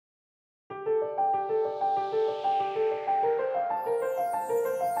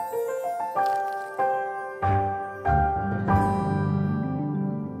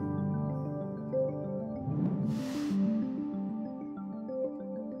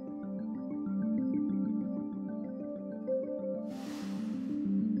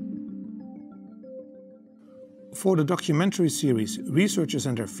For the documentary series Researchers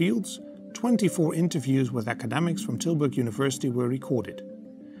and Their Fields, 24 interviews with academics from Tilburg University were recorded.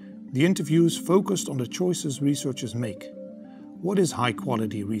 The interviews focused on the choices researchers make. What is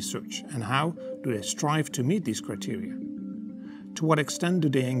high-quality research and how do they strive to meet these criteria? To what extent do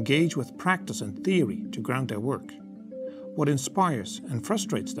they engage with practice and theory to ground their work? What inspires and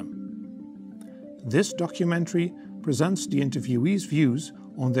frustrates them? This documentary presents the interviewees' views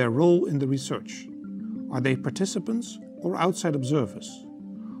on their role in the research. Are they participants or outside observers?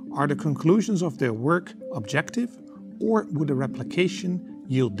 Are the conclusions of their work objective, or would a replication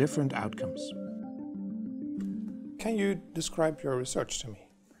yield different outcomes? Can you describe your research to me?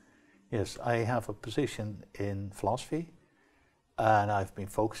 Yes, I have a position in philosophy, and I've been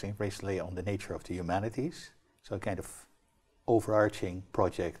focusing recently on the nature of the humanities, so a kind of overarching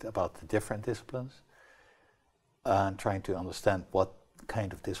project about the different disciplines, and trying to understand what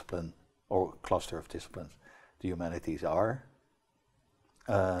kind of discipline or cluster of disciplines the humanities are.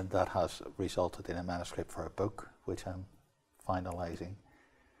 That has resulted in a manuscript for a book, which I'm finalizing.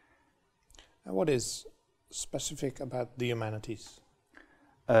 And what is specific about the humanities?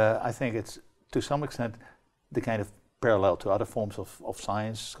 I think it's, to some extent, the kind of parallel to other forms of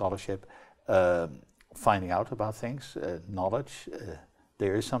science, scholarship, finding out about things, knowledge.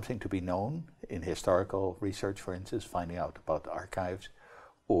 There is something to be known in historical research, for instance, finding out about archives,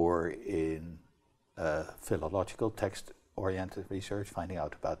 or in philological text-oriented research, finding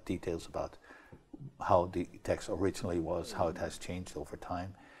out about details about how the text originally was, how it has changed over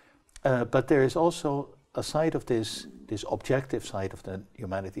time. But there is also a side of this objective side of the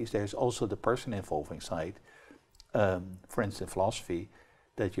humanities. There's also the person-involving side. For instance, philosophy,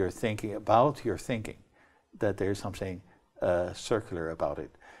 that you're thinking about your thinking, that there's something circular about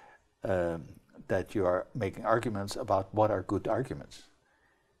it, that you are making arguments about what are good arguments,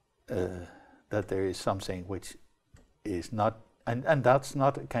 that there is something which is not, and that's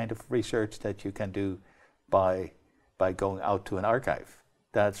not a kind of research that you can do by going out to an archive.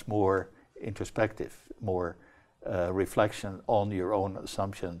 That's more introspective, more reflection on your own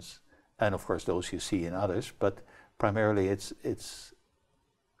assumptions, and of course those you see in others, but primarily it's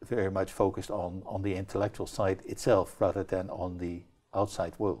very much focused on the intellectual side itself rather than on the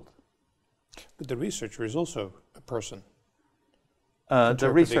outside world. But the researcher is also a person.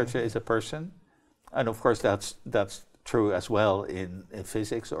 The researcher is a person, and of course that's true as well in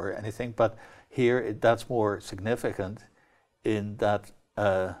physics or anything, but here that's more significant in that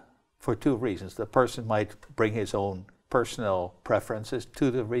for two reasons. The person might bring his own personal preferences to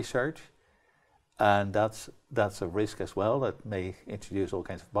the research, and that's a risk as well that may introduce all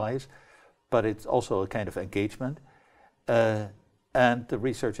kinds of bias, but it's also a kind of engagement. And the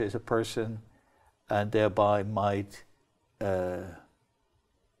researcher is a person and thereby might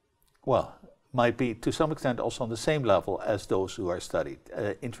be to some extent also on the same level as those who are studied,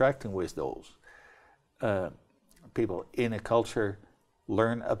 interacting with those. People in a culture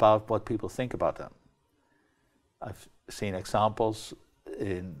learn about what people think about them. I've seen examples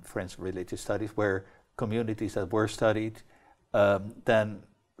in, for instance, religious studies where communities that were studied then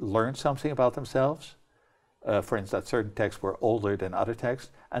learned something about themselves. For instance, that certain texts were older than other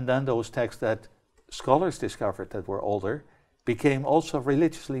texts, and then those texts that scholars discovered that were older became also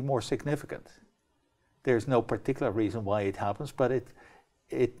religiously more significant. There's no particular reason why it happens, but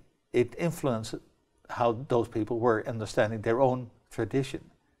it influenced how those people were understanding their own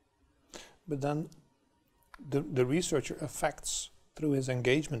tradition. But then the researcher affects, through his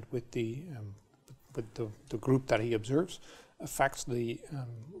engagement with the group that he observes, affects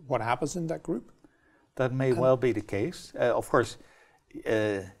what happens in that group? That may well be the case. Of course,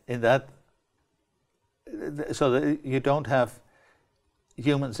 in that, so that you don't have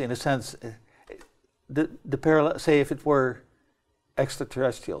humans in a sense. The parallel, say if it were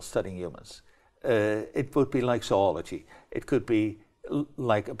extraterrestrials studying humans, it would be like zoology. It could be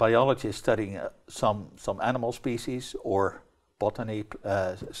like a biologist studying some animal species, or botany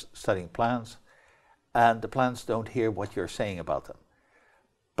studying plants, and the plants don't hear what you're saying about them.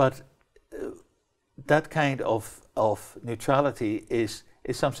 But that kind of neutrality is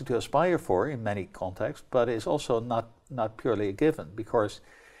something to aspire for in many contexts, but is also not purely a given, because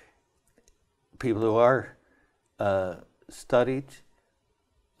people who are studied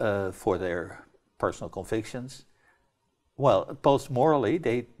for their personal convictions, well, both morally,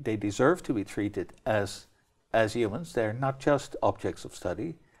 they deserve to be treated as humans. They're not just objects of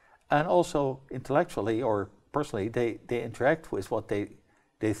study, and also intellectually or personally, they interact with what they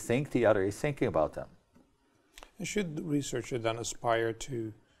think the other is thinking about them. And should the researcher then aspire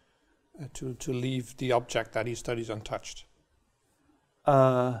to leave the object that he studies untouched?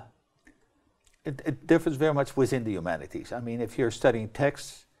 It differs very much within the humanities. I mean, if you're studying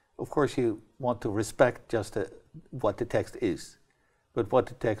texts, of course you want to respect just what the text is. But what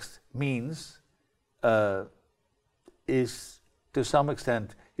the text means is, to some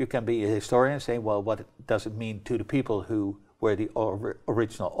extent, you can be a historian saying, well, what does it mean to the people who were the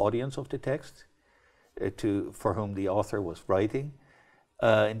original audience of the text, for whom the author was writing.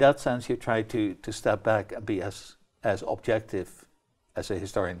 In that sense, you try to step back and be as objective as a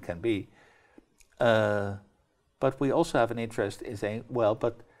historian can be. But we also have an interest in saying, well,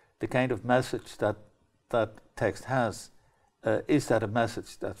 but the kind of message that text has, is that a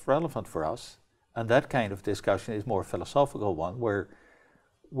message that's relevant for us? And that kind of discussion is more a philosophical one,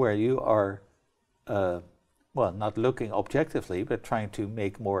 where you are, well, not looking objectively, but trying to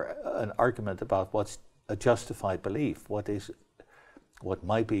make more an argument about what's a justified belief, what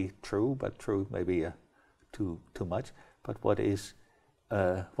might be true, but true maybe too much, but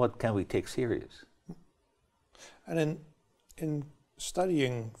what can we take serious? And in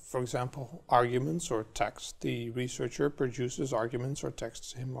studying, for example, arguments or text, the researcher produces arguments or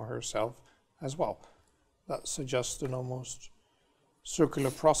texts him or herself as well. That suggests an almost circular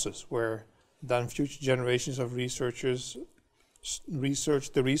process where then future generations of researchers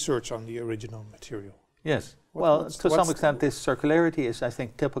research the research on the original material. Yes. Well, to some extent, this circularity is, I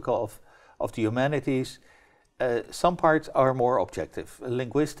think, typical of the humanities. Some parts are more objective.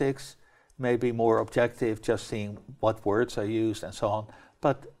 Linguistics may be more objective, just seeing what words are used and so on.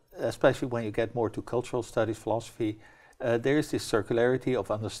 But especially when you get more to cultural studies, philosophy, there is this circularity of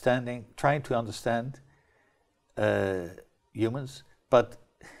understanding, trying to understand humans, but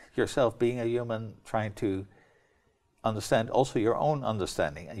yourself being a human, trying to understand also your own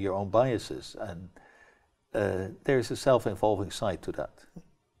understanding and your own biases. And there is a self-involving side to that.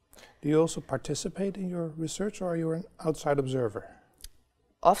 Do you also participate in your research, or are you an outside observer?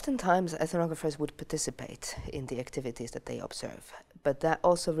 Oftentimes, ethnographers would participate in the activities that they observe, but that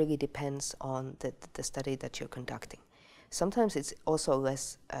also really depends on the study that you're conducting. Sometimes it's also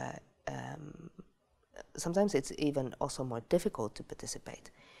less, sometimes it's even also more difficult to participate.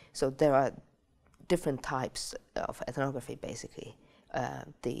 So there are different types of ethnography, basically.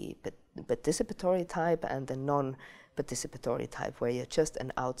 The participatory type and the non-participatory type, where you're just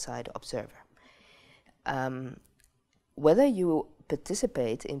an outside observer. Whether you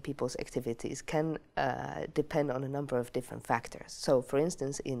participate in people's activities can depend on a number of different factors. So, for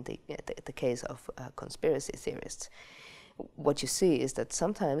instance, in the case of conspiracy theorists, what you see is that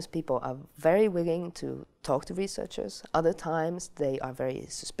sometimes people are very willing to talk to researchers, other times they are very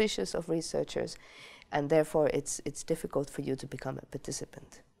suspicious of researchers, and therefore it's difficult for you to become a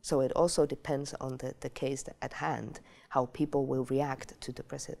participant. So it also depends on the case at hand, how people will react to the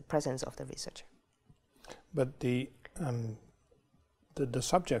presence of the researcher. But the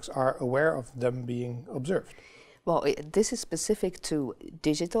subjects are aware of them being observed. Well, this is specific to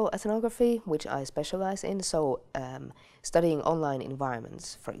digital ethnography, which I specialize in, so studying online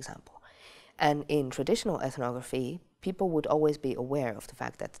environments, for example. And in traditional ethnography, people would always be aware of the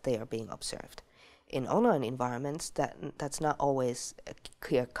fact that they are being observed. In online environments, that's not always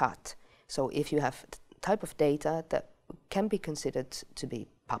clear cut. So if you have type of data that can be considered to be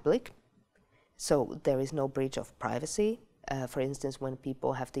public, so there is no breach of privacy, for instance, when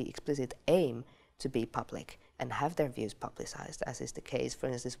people have the explicit aim to be public and have their views publicized, as is the case, for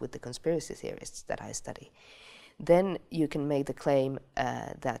instance, with the conspiracy theorists that I study, then you can make the claim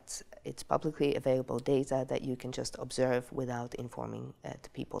that it's publicly available data that you can just observe without informing the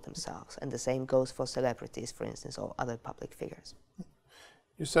people themselves. And the same goes for celebrities, for instance, or other public figures.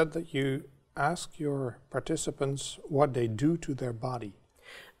 You said that you ask your participants what they do to their body.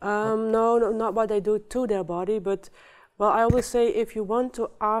 No, not what they do to their body, but well, I always say if you want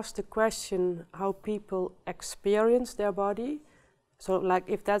to ask the question how people experience their body, so like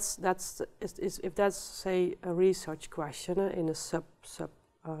if that's say a research question in a sub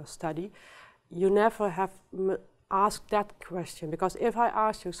study, you never have asked that question, because if I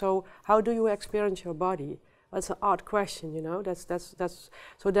ask you, so how do you experience your body? That's an odd question, you know. That's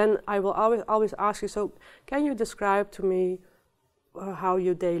so then I will always ask you. So can you describe to me how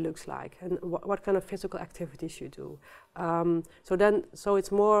your day looks like and what kind of physical activities you do? So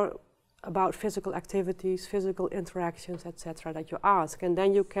it's more about physical activities, physical interactions, etc. that you ask, and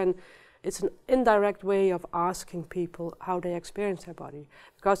then you can. It's an indirect way of asking people how they experience their body.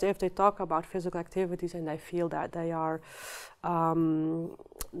 Because if they talk about physical activities and they feel that they are,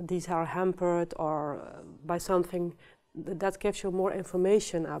 these are hampered or by something, that gives you more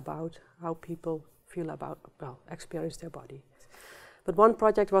information about how people feel about, well, experience their body. But one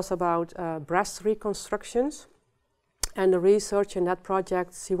project was about breast reconstructions. And the research in that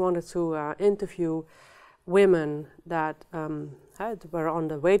project, she wanted to interview women that were on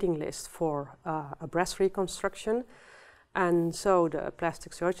the waiting list for a breast reconstruction. And so the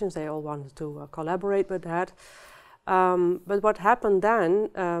plastic surgeons, they all wanted to collaborate with that. But what happened then,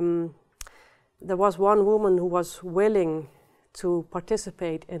 there was one woman who was willing to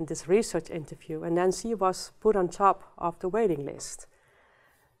participate in this research interview, and then she was put on top of the waiting list.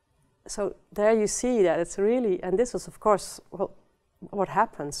 So there you see that it's really, and this was of course what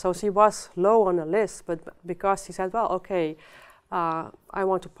happened. So she was low on the list, but because she said, well, okay, I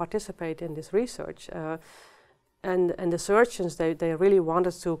want to participate in this research. And the surgeons, they really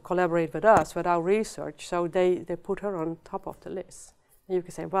wanted to collaborate with us, with our research, so they put her on top of the list. And you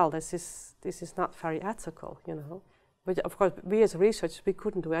can say, well, this is not very ethical, you know. But of course, we as researchers, we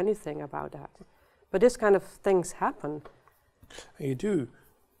couldn't do anything about that. But this kind of things happen. And you do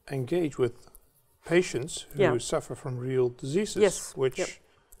engage with patients who suffer from real diseases, which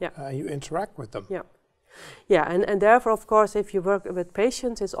you interact with them. Yeah, and therefore, of course, if you work with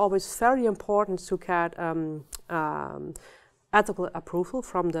patients, it's always very important to get ethical approval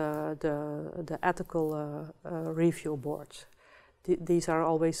from the ethical review boards. These are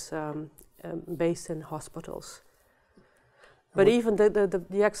always based in hospitals. But even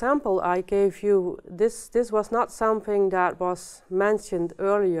the example I gave you, this was not something that was mentioned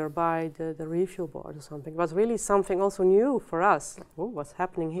earlier by the review board or something. It was really something also new for us. Oh, what's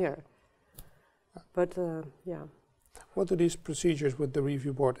happening here? But yeah. What do these procedures with the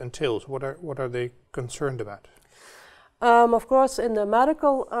review board entail? What are they concerned about? Of course, in the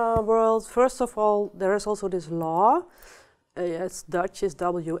medical world, first of all, there is also this law. It's Dutch, is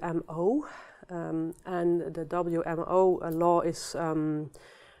WMO. And the WMO law is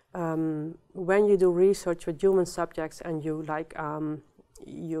when you do research with human subjects and you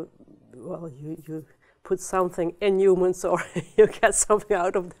you put something in humans or you get something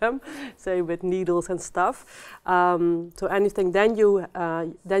out of them, say with needles and stuff. So anything, then you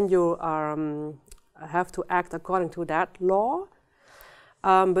have to act according to that law.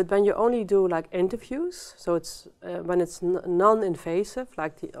 But when you only do like interviews, so it's when it's non-invasive,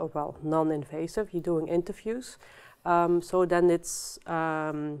 like non-invasive, you're doing interviews. So then it's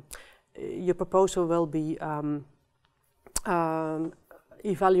your proposal will be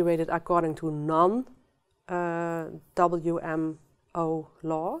evaluated according to non-WMO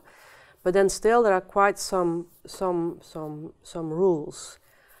law. But then still there are quite some rules.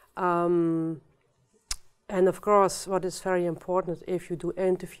 And of course, what is very important if you do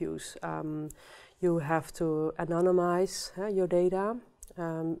interviews, you have to anonymize your data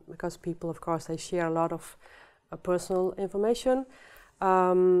because people, of course, they share a lot of personal information.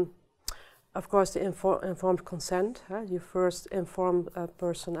 Of course, the informed consent. You first inform a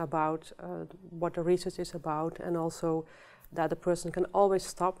person about what the research is about, and also that the person can always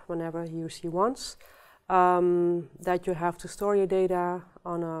stop whenever he or she wants. That you have to store your data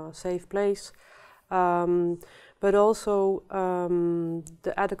on a safe place. But also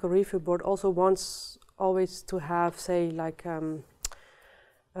the ethical review board also wants always to have, say, like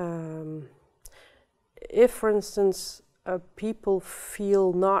if, for instance, people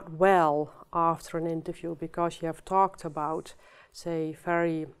feel not well after an interview because you have talked about, say,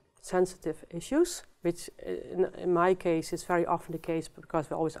 very sensitive issues, which in my case is very often the case because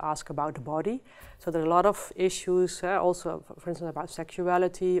we always ask about the body. So there are a lot of issues, also, for instance, about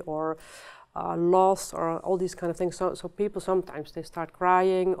sexuality or loss or all these kind of things. So people sometimes they start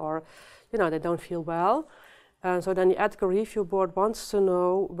crying or, you know, they don't feel well. So then the ethical review board wants to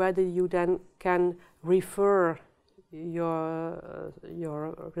know whether you then can refer your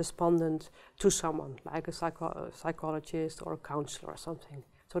respondent to someone like a psychologist or a counselor or something.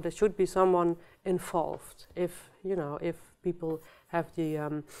 So there should be someone involved if, you know, if people have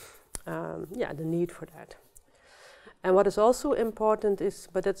the need for that. And what is also important is,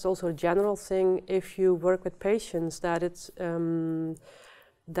 but it's also a general thing, if you work with patients, that it's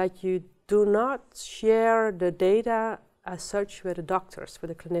that you do not share the data as such with the doctors, with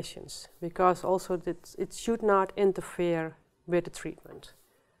the clinicians, because also it should not interfere with the treatment.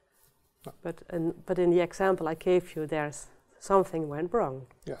 No. But in the example I gave you, there's something went wrong,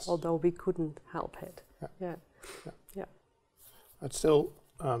 yes, although we couldn't help it. Yeah. But still,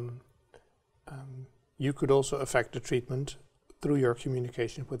 you could also affect the treatment through your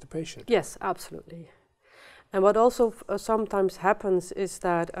communication with the patient. Yes, absolutely. And what also sometimes happens is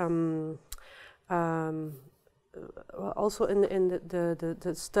that also in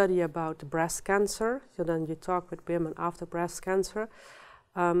the study about the breast cancer, so then you talk with women after breast cancer,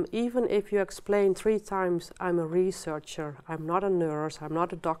 even if you explain 3 times, I'm a researcher, I'm not a nurse, I'm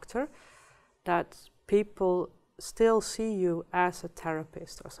not a doctor, that people still see you as a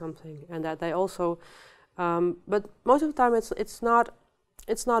therapist or something, and that they also, but most of the time it's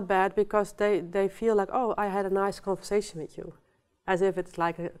not bad, because they feel like, oh, I had a nice conversation with you, as if it's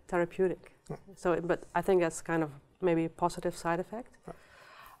like a therapeutic. So, but I think that's kind of maybe a positive side effect.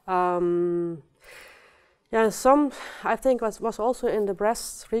 Yeah, I think was also in the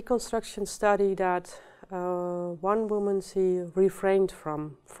breast reconstruction study that one woman, she refrained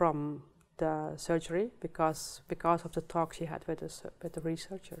from the surgery because of the talk she had with the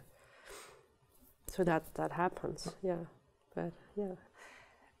researcher. So that happens, yeah. But yeah.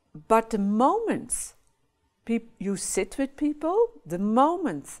 But the moment you sit with people, the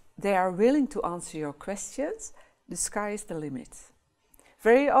moment they are willing to answer your questions, the sky is the limit.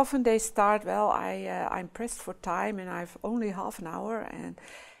 Very often they start, well, I'm pressed for time and I've only half an hour,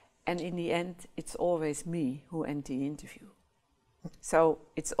 and in the end it's always me who ends the interview. So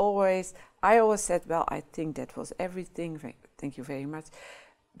it's always, I always said, well, I think that was everything, thank you very much.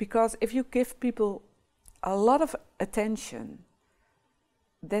 Because if you give people a lot of attention,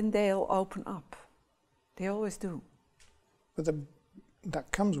 then they'll open up. They always do. But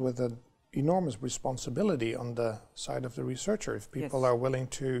that comes with an enormous responsibility on the side of the researcher, if people are willing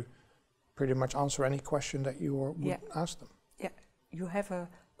to pretty much answer any question that you would ask them. Yeah, you have a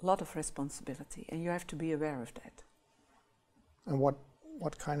lot of responsibility, and you have to be aware of that. And what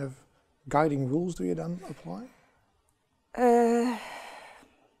kind of guiding rules do you then apply?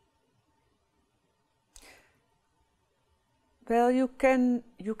 Well, you can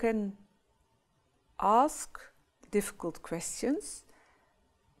ask difficult questions,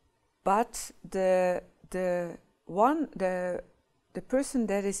 but the person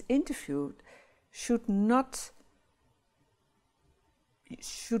that is interviewed should not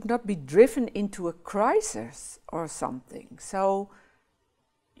be driven into a crisis or something. So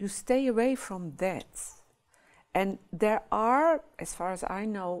you stay away from that. And there are, as far as I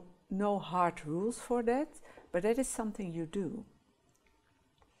know, no hard rules for that, but that is something you do.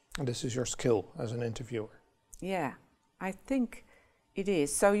 And this is your skill as an interviewer. Yeah, I think it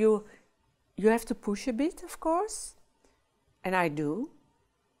is. So you have to push a bit, of course, and I do.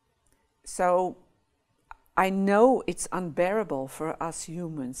 So I know it's unbearable for us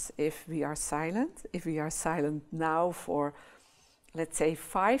humans if we are silent. If we are silent now for, let's say,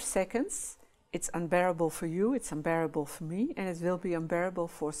 5 seconds, it's unbearable for you, it's unbearable for me, and it will be unbearable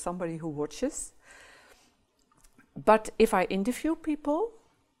for somebody who watches. But if I interview people,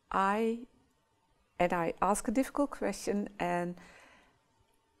 I ask a difficult question, and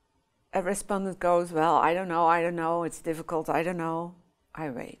a respondent goes, well, I don't know, it's difficult, I don't know. I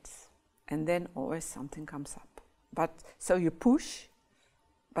wait. And then always something comes up. But so you push,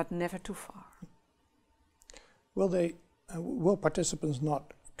 but never too far. Will participants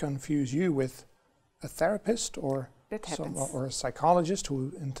not confuse you with a therapist or a psychologist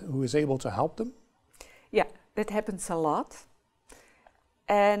who is able to help them? Yeah, that happens a lot.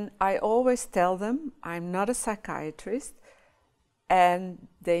 And I always tell them I'm not a psychiatrist, and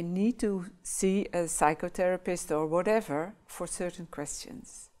they need to see a psychotherapist or whatever for certain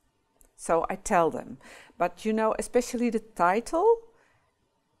questions. So I tell them. But you know, especially the title,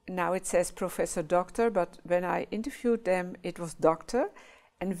 now it says Professor Doctor, but when I interviewed them, it was Doctor.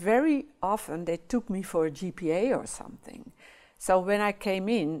 And very often they took me for a GPA or something. So when I came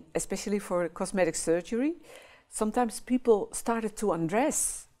in, especially for cosmetic surgery, sometimes people started to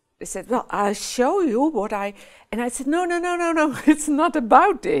undress. They said, well, I'll show you what I... And I said, no, it's not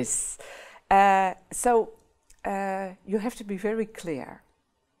about this. So you have to be very clear.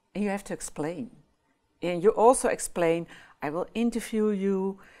 And you have to explain. And you also explain, I will interview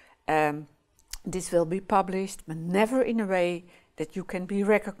you, this will be published, but never in a way that you can be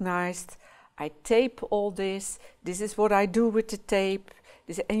recognized. I tape all this is what I do with the tape.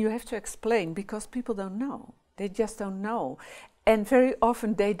 And you have to explain, because people don't know. They just don't know. And very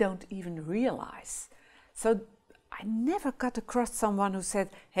often they don't even realize. So I never got across someone who said,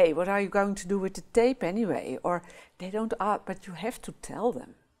 hey, what are you going to do with the tape anyway? Or they don't ask, but you have to tell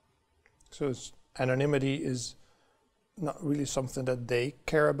them. So anonymity is not really something that they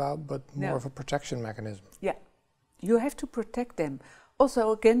care about, but more of a protection mechanism. Yeah, you have to protect them.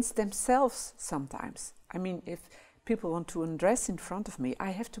 Also against themselves sometimes. I mean, if people want to undress in front of me, I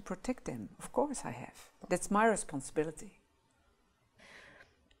have to protect them. Of course I have. That's my responsibility.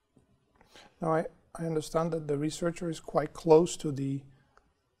 Now I understand that the researcher is quite close to the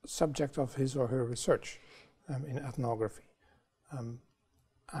subject of his or her research in ethnography.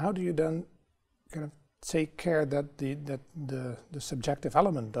 How do you then kind of take care that the subjective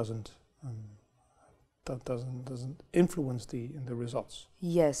element doesn't that doesn't influence the results?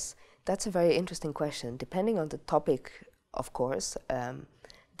 Yes, that's a very interesting question. Depending on the topic, of course,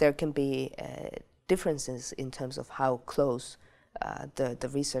 there can be differences in terms of how close the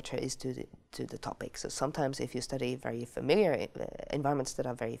researcher is to the topic. So sometimes if you study very familiar environments that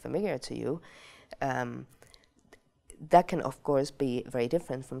are very familiar to you, that can of course be very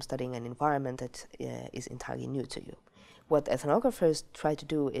different from studying an environment that is entirely new to you. What ethnographers try to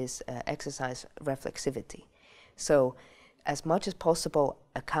do is exercise reflexivity. So as much as possible,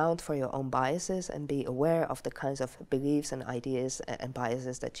 account for your own biases and be aware of the kinds of beliefs and ideas and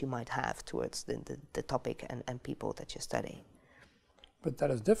biases that you might have towards the topic and people that you study. But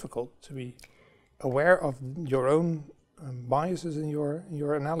that is difficult, to be aware of your own biases in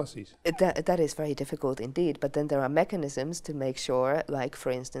your analyses. That is very difficult indeed, but then there are mechanisms to make sure, like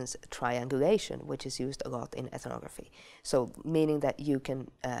for instance triangulation, which is used a lot in ethnography. So meaning that you can,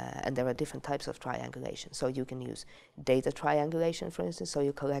 and there are different types of triangulation, so you can use data triangulation, for instance, so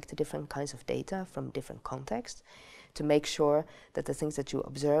you collect different kinds of data from different contexts to make sure that the things that you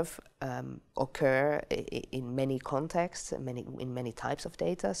observe occur in many contexts, in many types of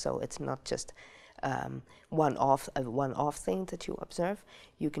data, so it's not just one-off thing that you observe.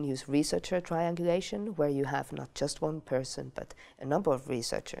 You can use researcher triangulation, where you have not just one person but a number of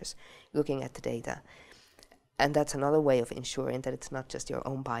researchers looking at the data, and that's another way of ensuring that it's not just your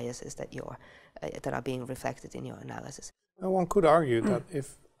own biases that that are being reflected in your analysis. Well, one could argue that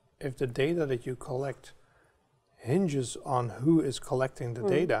if the data that you collect hinges on who is collecting the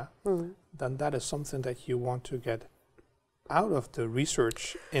data, then that is something that you want to get out of the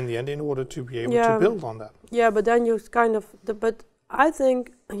research in the end in order to be able to build on that. Yeah, but then you kind of, but I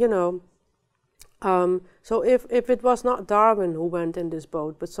think, you know, so if it was not Darwin who went in this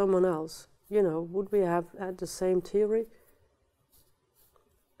boat, but someone else, you know, would we have had the same theory?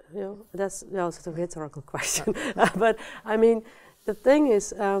 You know, that's a rhetorical question. But I mean, the thing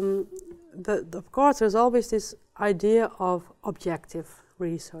is, of course, there's always this idea of objective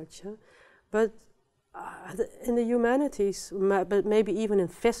research, but in the humanities, but maybe even in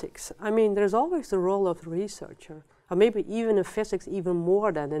physics, I mean, there's always the role of the researcher, or maybe even in physics even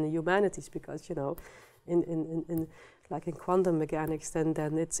more than in the humanities, because, you know, in like in quantum mechanics, then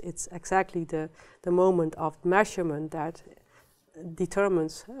it's exactly the moment of measurement that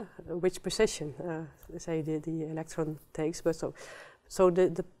determines which position, say the electron takes. But so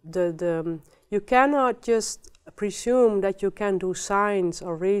the you cannot just presume that you can do science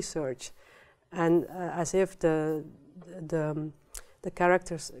or research, and as if the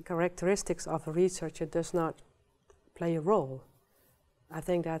characteristics of a researcher does not play a role. I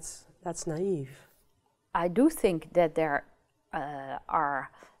think that's naive. I do think that there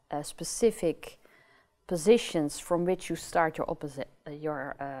are specific positions from which you start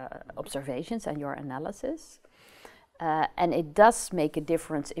your observations and your analysis. And it does make a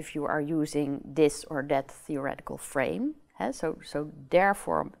difference if you are using this or that theoretical frame. So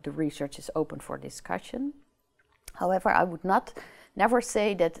therefore the research is open for discussion. However, I would never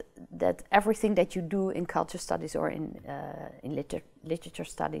say that everything that you do in culture studies or in literature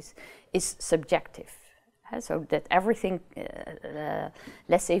studies is subjective. So that everything,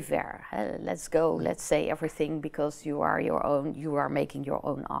 laissez-faire, let's say everything because you are making your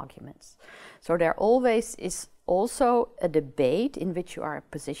own arguments. So there always is also a debate in which you are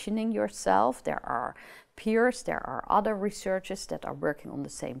positioning yourself. There are peers, there are other researchers that are working on the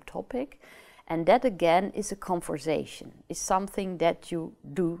same topic. And that again is a conversation, is something that you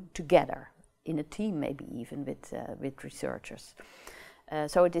do together, in a team maybe even with researchers.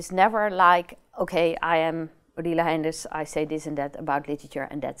 So it is never like, okay, I am Odile Heijnders, I say this and that about literature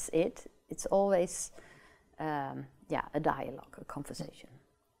and that's it. It's always a dialogue, a conversation.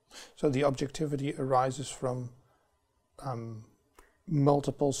 So the objectivity arises from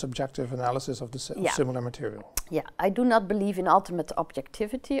multiple subjective analysis of the similar material. Yeah, I do not believe in ultimate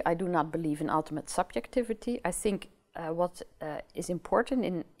objectivity. I do not believe in ultimate subjectivity. I think what is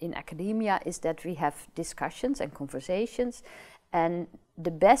important in academia is that we have discussions and conversations, and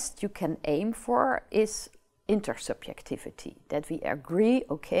the best you can aim for is intersubjectivity, that we agree,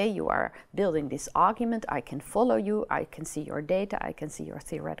 okay, you are building this argument, I can follow you, I can see your data, I can see your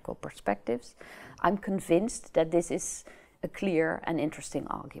theoretical perspectives. I'm convinced that this is a clear and interesting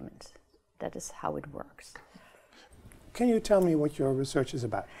argument. That is how it works. Can you tell me what your research is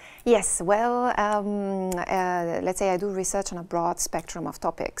about? Yes, well, let's say I do research on a broad spectrum of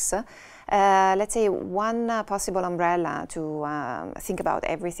topics. let's say one possible umbrella to think about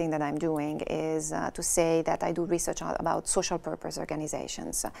everything that I'm doing is to say that I do research about social purpose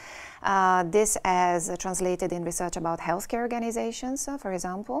organizations. This as translated in research about healthcare organizations, for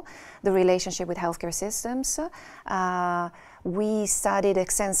example, the relationship with healthcare systems. We studied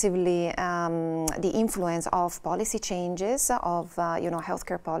extensively the influence of policy changes of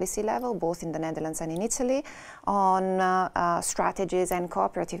healthcare policy level, both in the Netherlands and in Italy, on strategies and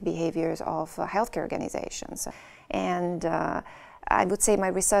cooperative behaviors of healthcare organizations. And I would say my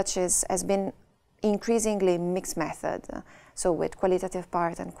research has been increasingly mixed method, so with qualitative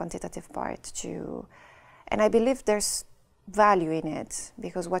part and quantitative part too. And I believe there's value in it,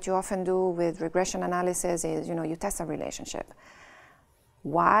 because what you often do with regression analysis is, you test a relationship.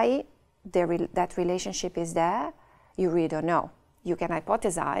 Why that relationship is there, you really don't know. You can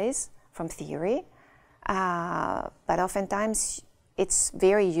hypothesize from theory, but oftentimes it's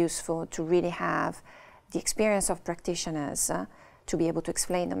very useful to really have the experience of practitioners to be able to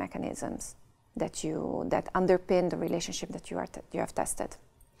explain the mechanisms that underpin the relationship that you have tested.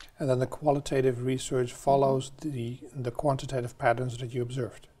 And then the qualitative research follows the quantitative patterns that you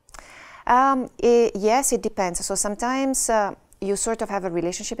observed? Yes, it depends. So sometimes you sort of have a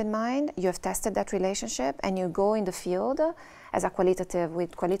relationship in mind, you have tested that relationship, and you go in the field as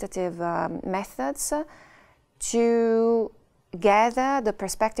with qualitative methods to gather the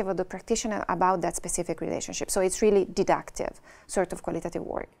perspective of the practitioner about that specific relationship. So it's really deductive, sort of qualitative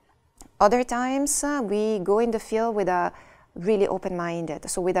work. Other times we go in the field with a really open-minded,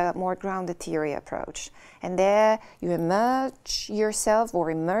 so with a more grounded theory approach. And there you immerse yourself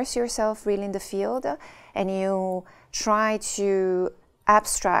really in the field, and you try to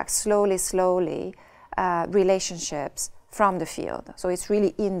abstract slowly relationships from the field. So it's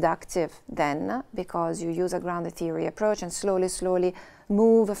really inductive then, because you use a grounded theory approach and slowly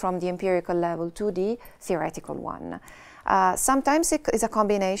move from the empirical level to the theoretical one. Sometimes it is a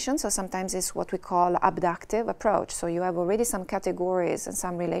combination, so sometimes it's what we call abductive approach. So you have already some categories and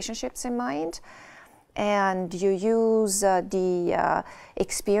some relationships in mind, and you use the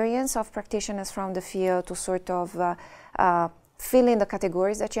experience of practitioners from the field to sort of fill in the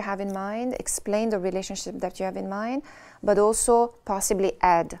categories that you have in mind, explain the relationship that you have in mind, but also possibly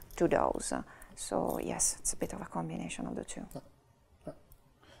add to those. So yes, it's a bit of a combination of the two.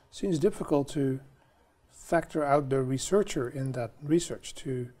 Seems difficult to factor out the researcher in that research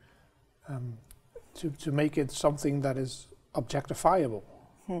to make it something that is objectifiable.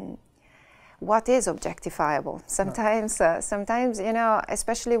 What is objectifiable? Sometimes,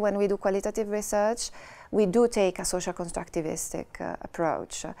 especially when we do qualitative research, we do take a social constructivistic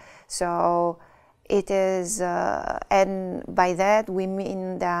approach. So it is, and by that we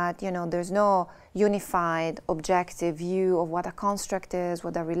mean that there's no unified objective view of what a construct is,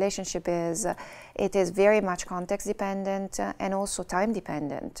 what a relationship is. It is very much context dependent and also time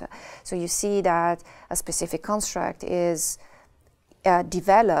dependent. So you see that a specific construct is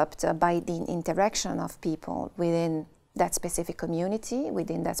developed by the interaction of people within that specific community,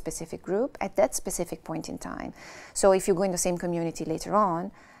 within that specific group, at that specific point in time. So if you go in the same community later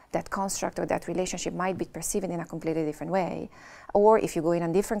on, that construct or that relationship might be perceived in a completely different way. Or if you go in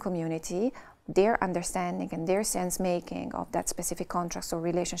a different community, their understanding and their sense-making of that specific contract or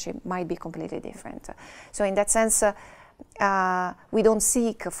relationship might be completely different. So in that sense, we don't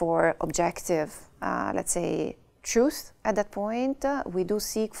seek for objective, let's say, truth at that point. We do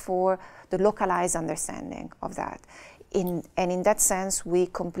seek for the localized understanding of that. And in that sense, we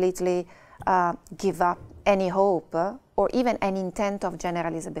completely give up any hope or even an intent of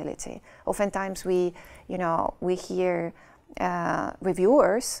generalizability. Oftentimes we hear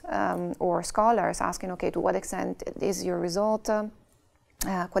reviewers or scholars asking, okay, to what extent is your result,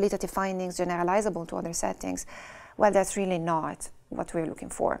 qualitative findings, generalizable to other settings? Well, that's really not what we're looking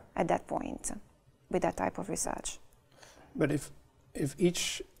for at that point with that type of research. But if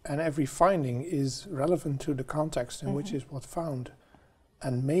each and every finding is relevant to the context in which is what found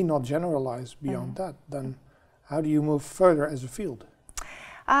and may not generalize beyond that, then how do you move further as a field?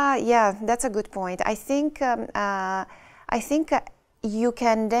 Yeah, that's a good point. I think you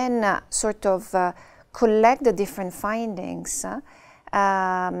can then sort of collect the different findings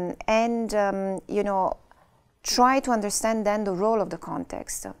and try to understand then the role of the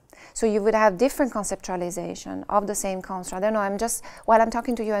context. So you would have different conceptualization of the same construct. I don't know, while I'm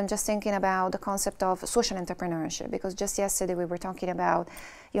talking to you, I'm just thinking about the concept of social entrepreneurship, because just yesterday we were talking about,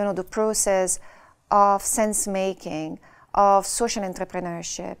 the process of sense-making, of social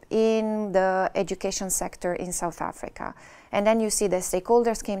entrepreneurship in the education sector in South Africa. And then you see the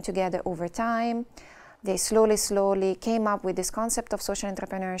stakeholders came together over time, they slowly came up with this concept of social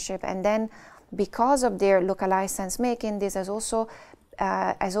entrepreneurship, and then because of their localized sense making, this has also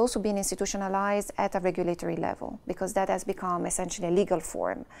been institutionalized at a regulatory level, because that has become essentially a legal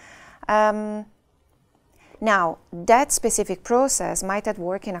form. Now, that specific process might have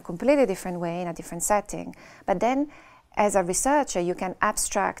worked in a completely different way, in a different setting, but then as a researcher, you can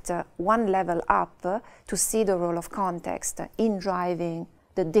abstract one level up to see the role of context in driving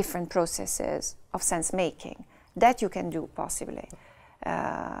the different processes of sense making. That you can do possibly,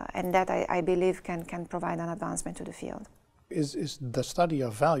 and that I believe can provide an advancement to the field. Is the study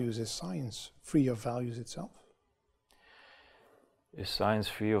of values, is science free of values itself? Is science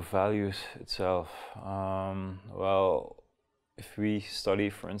free of values itself? Well, if we study,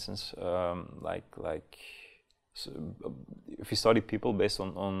 for instance, if we study people based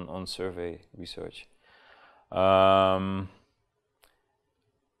on survey research,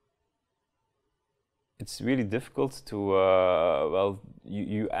 it's really difficult to, well,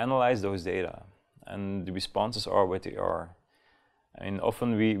 you analyze those data and the responses are what they are. I mean,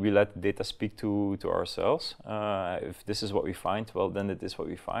 often we let data speak to ourselves. If this is what we find, well, then it is what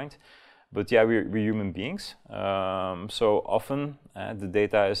we find. But yeah, we're human beings. So often the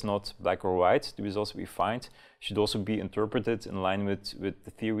data is not black or white. The results we find should also be interpreted in line with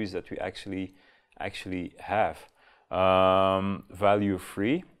the theories that we actually have. Value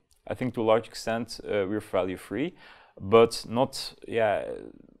free. I think to a large extent we're value free, but not, yeah,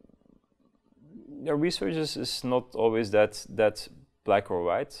 research is not always that black or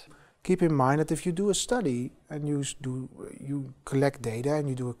white. Keep in mind that if you do a study and you collect data and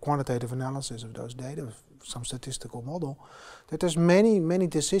you do a quantitative analysis of those data, of some statistical model, that there's many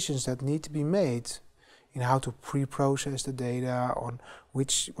decisions that need to be made in how to pre-process the data, on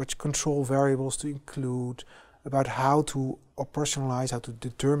which control variables to include, about how to operationalize, how to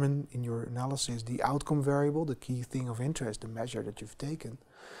determine in your analysis the outcome variable, the key thing of interest, the measure that you've taken.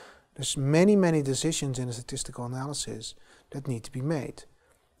 There's many decisions in a statistical analysis that need to be made.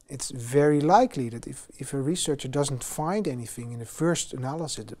 It's very likely that if a researcher doesn't find anything in the first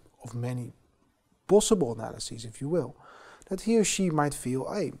analysis of many possible analyses, if you will, that he or she might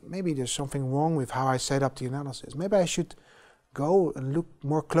feel, hey, maybe there's something wrong with how I set up the analysis. Maybe I should go and look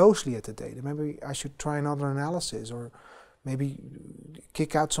more closely at the data. Maybe I should try another analysis, or maybe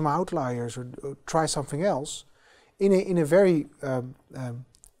kick out some outliers, or try something else in a very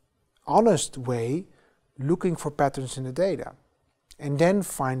honest way, looking for patterns in the data, and then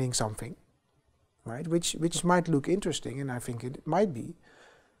finding something, right, which might look interesting, and I think it might be.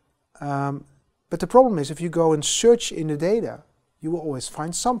 But the problem is, if you go and search in the data, you will always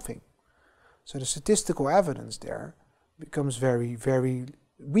find something. So the statistical evidence there becomes very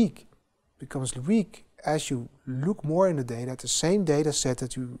weak. Becomes weak as you look more in the data, at the same data set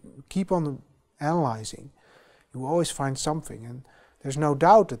that you keep on analyzing. You will always find something, and there's no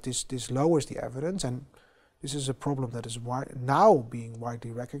doubt that this lowers the evidence, and this is a problem that is now being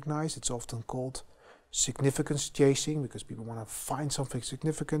widely recognized. It's often called significance chasing, because people want to find something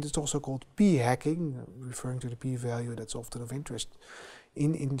significant. It's also called p-hacking, referring to the p-value that's often of interest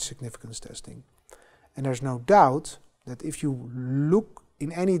in significance testing. And there's no doubt that if you look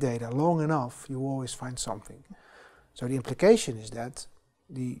in any data long enough, you will always find something. So the implication is that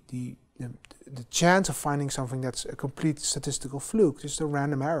the chance of finding something that's a complete statistical fluke, just a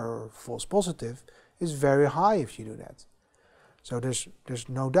random error or false positive, is very high if you do that. So there's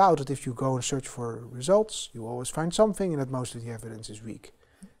no doubt that if you go and search for results, you always find something, and that most of the evidence is weak.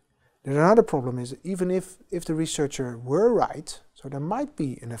 Then another problem is that even if the researcher were right, so there might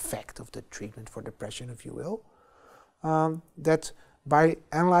be an effect of the treatment for depression, if you will, that by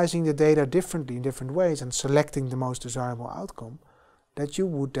analyzing the data differently in different ways and selecting the most desirable outcome, that you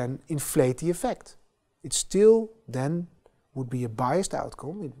would then inflate the effect. It still then would be a biased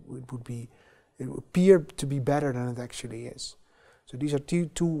outcome. It would appear to be better than it actually is. So these are two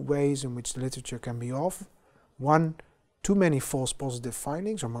ways in which the literature can be off. One, too many false positive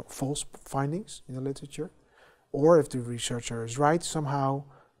findings, or false findings in the literature. Or if the researcher is right, somehow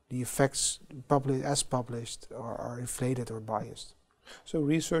the effects as published are inflated or biased. So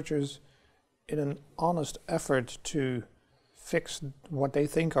researchers, in an honest effort to fix what they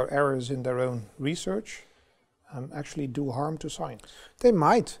think are errors in their own research, actually do harm to science? They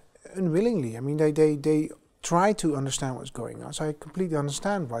might, unwillingly. I mean, they try to understand what's going on. So I completely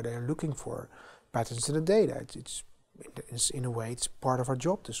understand why they are looking for patterns in the data. It's in a way, it's part of our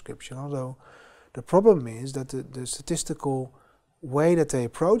job description. Although the problem is that the statistical way that they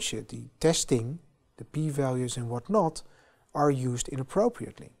approach it, the testing, the p-values and whatnot, are used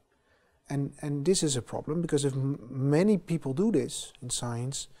inappropriately. And this is a problem, because if many people do this in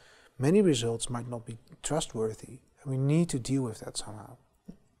science, many results might not be trustworthy, and we need to deal with that somehow.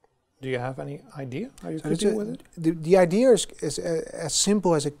 Do you have any idea how you could deal with it? The idea is as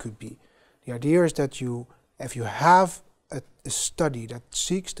simple as it could be. The idea is that if you have a study that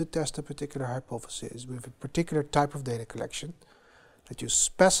seeks to test a particular hypothesis with a particular type of data collection, that you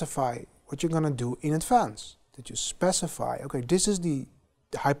specify what you're going to do in advance. That you specify, okay, this is the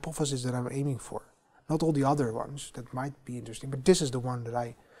hypothesis that I'm aiming for. Not all the other ones that might be interesting, but this is the one that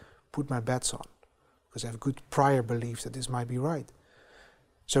I put my bets on, because I have good prior belief that this might be right.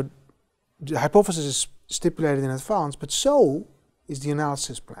 So the hypothesis is stipulated in advance, but so is the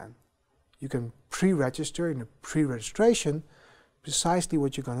analysis plan. You can pre-register in a pre-registration precisely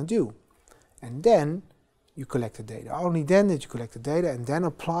what you're going to do. And then you collect the data. Only then did you collect the data and then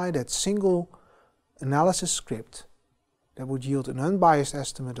apply that single analysis script that would yield an unbiased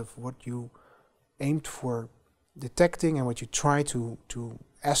estimate of what you aimed for detecting and what you try to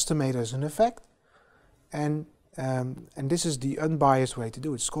estimate as an effect. And this is the unbiased way to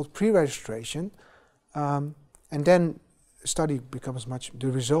do it. It's called pre-registration. And then study becomes the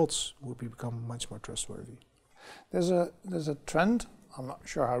results will become much more trustworthy. There's a trend, I'm not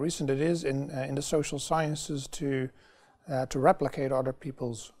sure how recent it is, in the social sciences to replicate other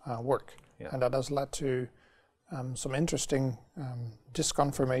people's work. Yeah. And that has led to some interesting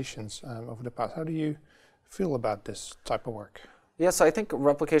disconfirmations over the past. How do you feel about this type of work? Yeah, so I think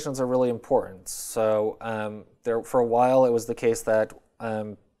replications are really important. So for a while it was the case that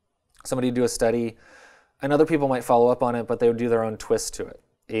somebody would do a study and other people might follow up on it, but they would do their own twist to it.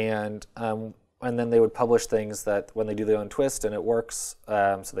 And then they would publish things that when they do their own twist and it works,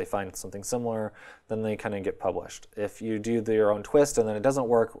 so they find something similar, then they kind of get published. If you do your own twist and then it doesn't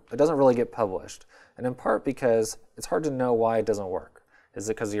work, it doesn't really get published. And in part because it's hard to know why it doesn't work. Is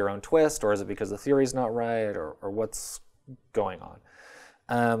it because of your own twist, or is it because the theory's not right, or what's going on?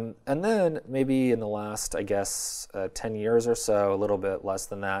 And then maybe in the last, I guess, 10 years or so, a little bit less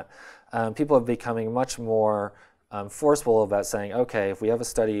than that, people are becoming much more forceful about saying, okay, if we have a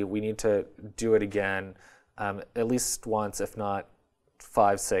study, we need to do it again at least once, if not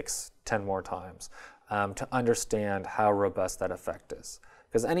 5, 6, 10 more times, to understand how robust that effect is.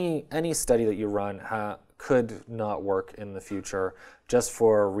 Because any study that you run could not work in the future just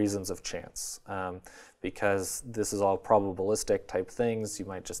for reasons of chance. Because this is all probabilistic type things. You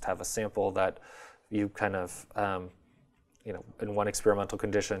might just have a sample that you kind of, in one experimental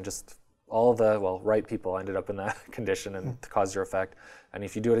condition, just all the right people ended up in that condition and caused your effect. And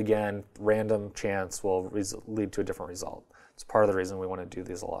if you do it again, random chance will lead to a different result. It's part of the reason we want to do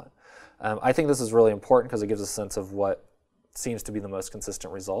these a lot. I think this is really important because it gives a sense of what seems to be the most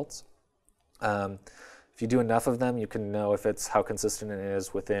consistent results. If you do enough of them, you can know how consistent it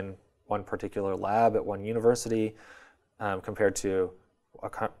is within one particular lab at one university compared to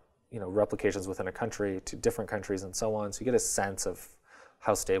replications within a country to different countries and so on. So you get a sense of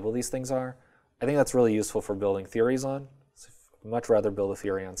how stable these things are. I think that's really useful for building theories on. So I'd much rather build a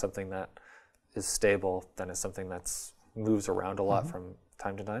theory on something that is stable than is something that moves around a lot from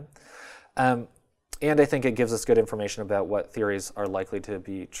time to time. And I think it gives us good information about what theories are likely to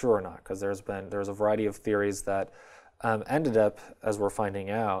be true or not, because there's a variety of theories that ended up, as we're finding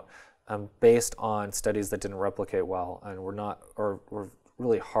out, based on studies that didn't replicate well and were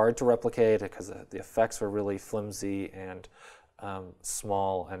really hard to replicate because the effects were really flimsy and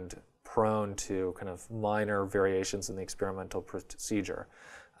small and prone to kind of minor variations in the experimental procedure.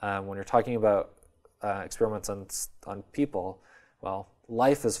 When you're talking about experiments on people, well,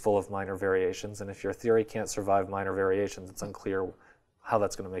 life is full of minor variations, and if your theory can't survive minor variations, it's unclear how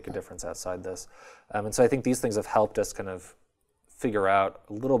that's going to make a difference outside this. And so I think these things have helped us kind of figure out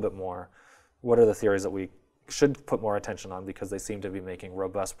a little bit more what are the theories that we should put more attention on, because they seem to be making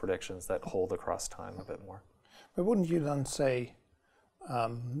robust predictions that hold across time a bit more. But wouldn't you then say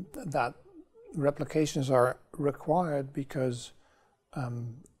that replications are required because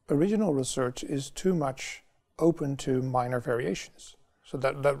original research is too much open to minor variations? So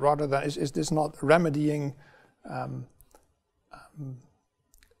that rather than, is this not remedying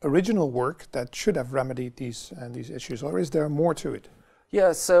original work that should have remedied these issues, or is there more to it?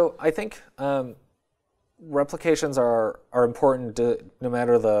 Yeah, so I think replications are important no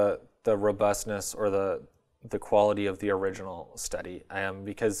matter the robustness or the quality of the original study,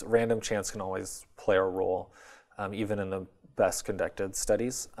 because random chance can always play a role, even in the best conducted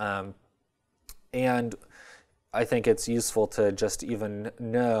studies. And I think it's useful to just even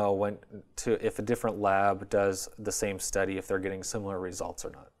know if a different lab does the same study, if they're getting similar results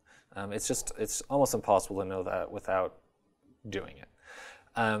or not. It's almost impossible to know that without doing it.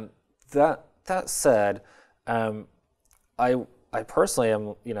 That said, I personally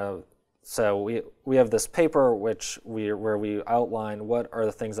am So we have this paper where we outline what are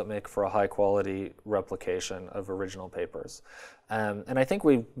the things that make for a high quality replication of original papers. And I think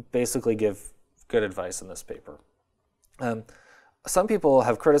we basically give good advice in this paper. Some people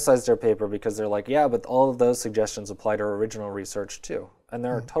have criticized our paper because they're like, yeah, but all of those suggestions apply to our original research too. And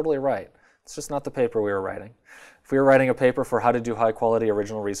they're totally right. It's just not the paper we were writing. If we were writing a paper for how to do high quality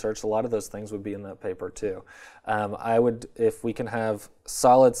original research, a lot of those things would be in that paper too. If we can have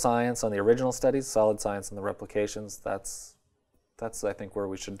solid science on the original studies, solid science on the replications, that's I think where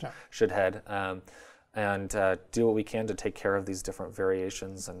we should head, and do what we can to take care of these different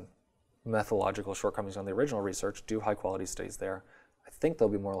variations and methodological shortcomings on the original research, do high quality studies there. I think they'll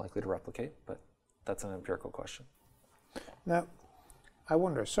be more likely to replicate, but that's an empirical question. Now, I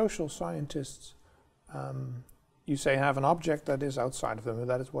wonder, social scientists, you say, have an object that is outside of them, and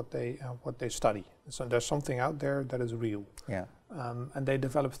that is what they study. So there's something out there that is real. Yeah. And they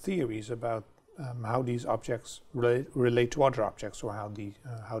develop theories about how these objects relate to other objects, or how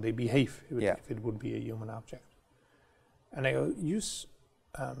they behave if it would be a human object. And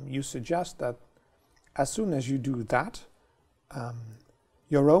you suggest that as soon as you do that,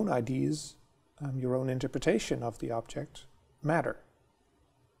 your own ideas, your own interpretation of the object matter.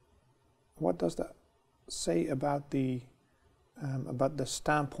 What does that say about the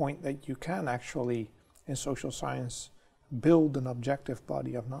standpoint that you can actually, in social science, build an objective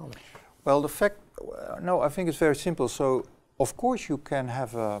body of knowledge? Well, I think it's very simple. So, of course, you can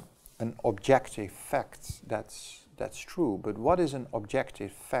have an objective fact. That's true. But what is an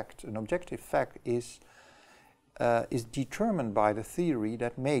objective fact? An objective fact is determined by the theory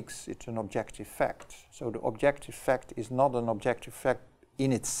that makes it an objective fact. So the objective fact is not an objective fact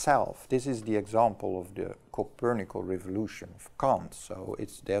in itself. This is the example of the Copernican revolution of Kant. So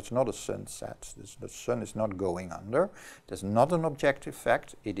there's not a sunset. The sun is not going under. There's not an objective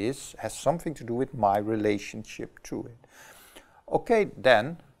fact. It has something to do with my relationship to it. Okay,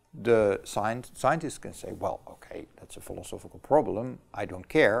 then the scientists can say, well, okay, that's a philosophical problem. I don't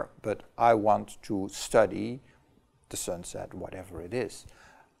care, but I want to study the sunset, whatever it is.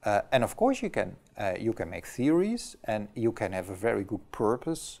 And of course you can make theories, and you can have a very good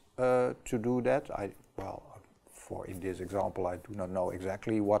purpose to do that. In this example, I do not know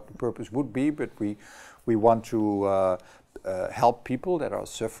exactly what the purpose would be, but we want to help people that are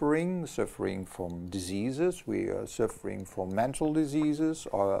suffering from diseases. We are suffering from mental diseases,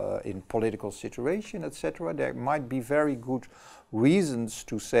 or in political situation, etc. There might be very good reasons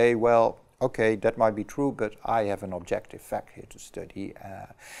to say, well, okay, that might be true, but I have an objective fact here to study.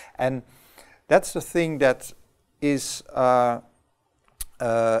 And that's the thing that is,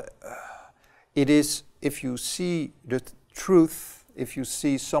 it is, if you see the truth, if you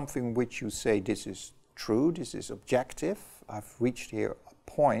see something which you say, this is true, this is objective, I've reached here a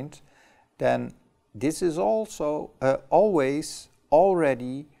point, then this is also always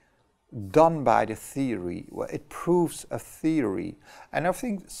already done by the theory. Well, it proves a theory. And I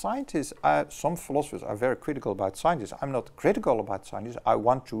think scientists, some philosophers are very critical about scientists. I'm not critical about scientists. I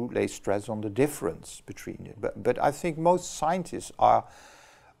want to lay stress on the difference between it. But I think most scientists are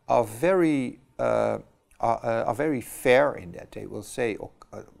very fair in that. They will say,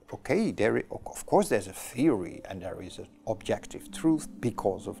 okay, of course there's a theory and there is an objective truth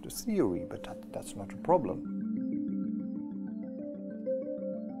because of the theory, but that's not a problem.